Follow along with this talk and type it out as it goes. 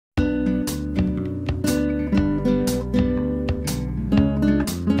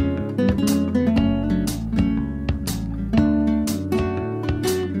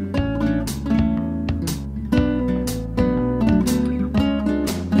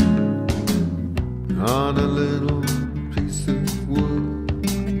on a little piece of wood,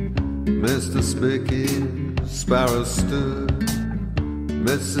 Mr. Spikky Sparrow stood.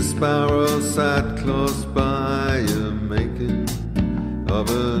 Mrs Sparrow sat close by, making of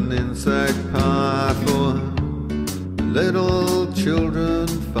an insect pie for her little children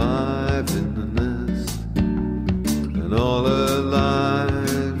 5 in the nest, and all her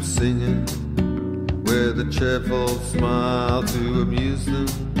life singing with a cheerful smile to amuse them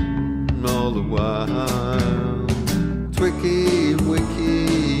all the while. Twikky,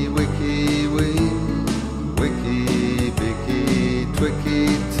 Wikky, Wikky, wee, Wikky, Bikky, Twikky,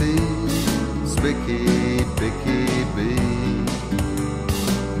 tea, Spikky, Bikky, bee.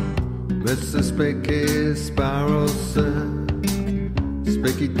 Mrs Spikky Sparrow said,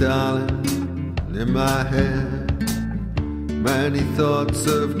 Spikky darling, in my head many thoughts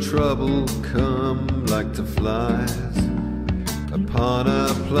of trouble come like to flies upon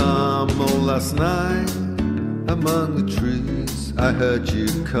a plum. Oh, last night among the trees I heard you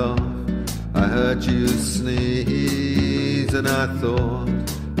cough, I heard you sneeze, and I thought,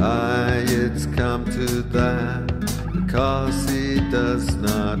 aye, it's come to that, because he does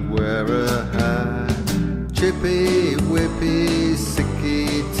not wear a hat. Chippy, wippy,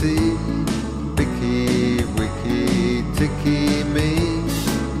 sikky, tea, Bikky, Wikky, tikky, me,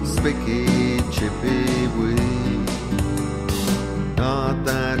 Spikky, Chippy, wee. Not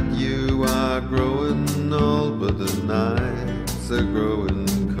that you are growing old, but the nights are growing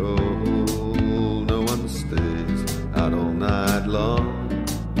cold. No one stays out all night long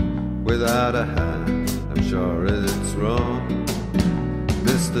without a hat, I'm sure it's wrong.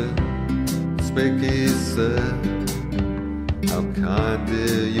 Mr. Spikky said, how kind,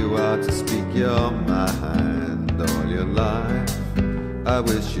 dear, you are to speak your mind all your life. I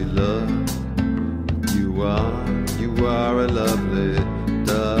wish you luck. You are a lovely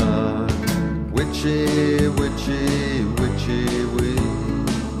duck. Witchy, witchy, witchy, wee,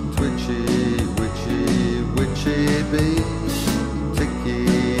 twitchy, witchy, witchy, bee, tikky,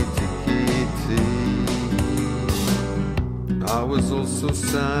 tikky, tea. I was also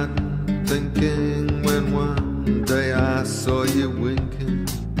sad thinking when one day I saw you winking,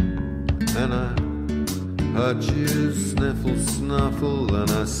 and I heard you sniffle, snuffle, and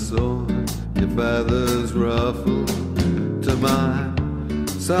I saw your feathers ruffle. To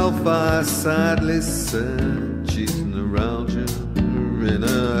myself I sadly said, she's neuralgia in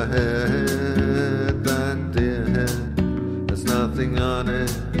her head. That dear head has nothing on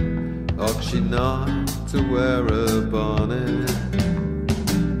it, ought she not to wear a bonnet?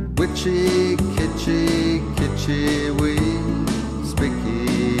 Witchy, kitchy, kitchy, wee,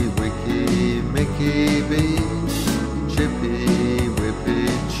 Spikky, Wikky, Mickey, bee, Chippy, wippy,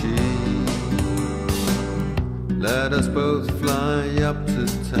 chee. Let us both fly up to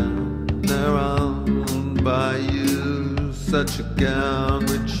town, there I'll buy you such a gown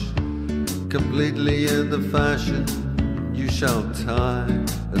which, completely in the fashion, you shall tie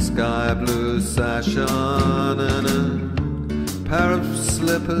a sky blue sash on, and a pair of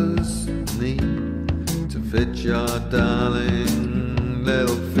slippers neat to fit your darling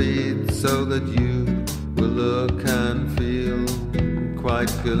little feet, so that you will look and feel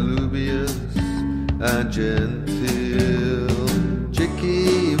quite galubious and genteel.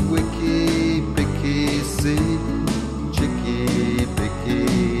 Chicky, Wikky, Bikky, see, Chicky,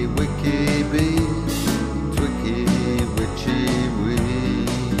 Bikky, Wikky, bee, Twikky, witchy, wee.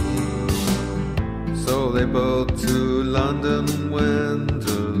 So they both to London went,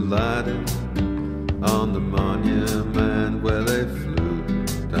 alighted on the monument, where they flew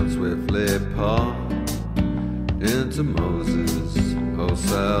down swiftly past into Moses'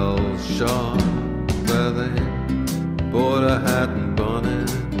 wholesale shop, where they bought a hat and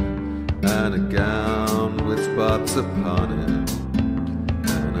bonnet and a gown with spots upon it,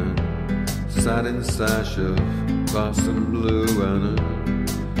 and a satin sash of Boston blue, and a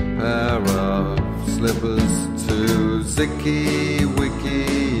pair of slippers too. Sikky,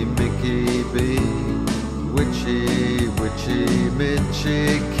 Wikky, Mickey, bee, witchy, witchy,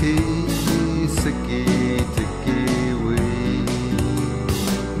 mitchy, key, sikky, tikky, wee.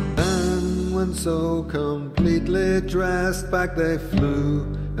 And when so completely dressed, back they flew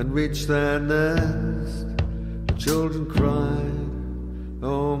and reached their nest. The children cried,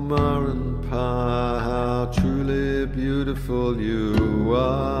 oh, Ma and Pa, how truly beautiful you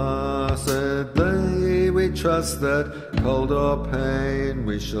are. Said they, we trust that cold or pain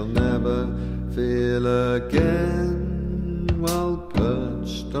we shall never feel again. While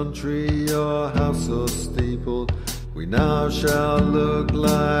perched on tree or house or steeple, we now shall look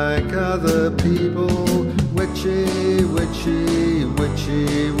like other people. Witchy, witchy,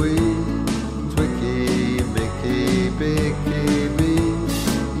 witchy, wee.